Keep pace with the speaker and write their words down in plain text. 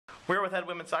We're with head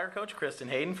women's soccer coach Kristen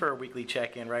Hayden for a weekly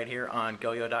check-in right here on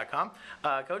GoYo.com.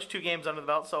 Coach, 2 games under the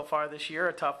belt so far this year,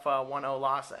 a tough 1-0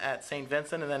 loss at St.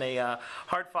 Vincent, and then a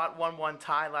hard-fought 1-1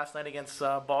 tie last night against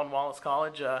Baldwin Wallace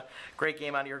College. Great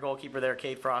game out of your goalkeeper there,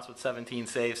 Kate Frost, with 17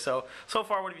 saves. So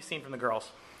far, what have you seen from the girls?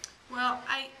 Well,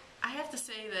 I have to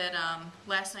say that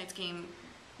last night's game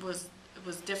was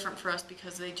different for us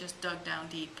because they just dug down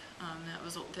deep.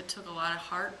 That took a lot of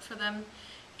heart for them,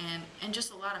 and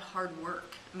just a lot of hard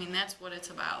work. I mean, that's what it's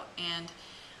about. And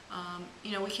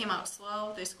we came out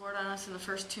slow. They scored on us in the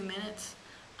first 2 minutes,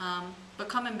 but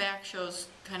coming back shows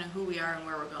kind of who we are and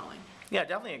where we're going. Yeah,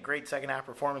 definitely a great second half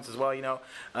performance as well.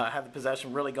 Had the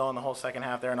possession really going the whole second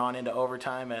half there and on into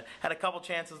overtime. Had a couple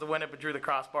chances to win it, but drew the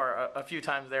crossbar a few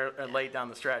times there late down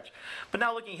the stretch. But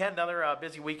now looking ahead, another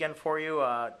busy weekend for you.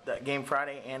 The game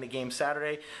Friday and a game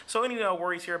Saturday. So any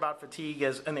worries here about fatigue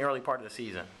as in the early part of the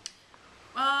season?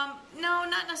 No,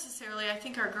 not necessarily. I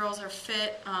think our girls are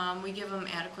fit. We give them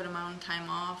adequate amount of time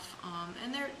off,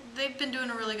 and they've been doing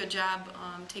a really good job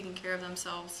taking care of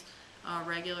themselves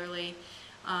regularly.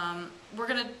 We're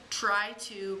going to try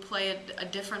to play a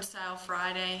different style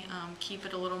Friday, keep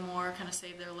it a little more, kind of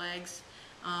save their legs,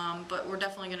 but we're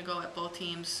definitely going to go at both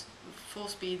teams full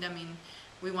speed. I mean,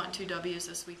 we want 2 W's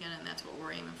this weekend, and that's what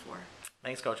we're aiming for.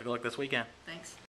 Thanks, Coach. Good luck this weekend. Thanks.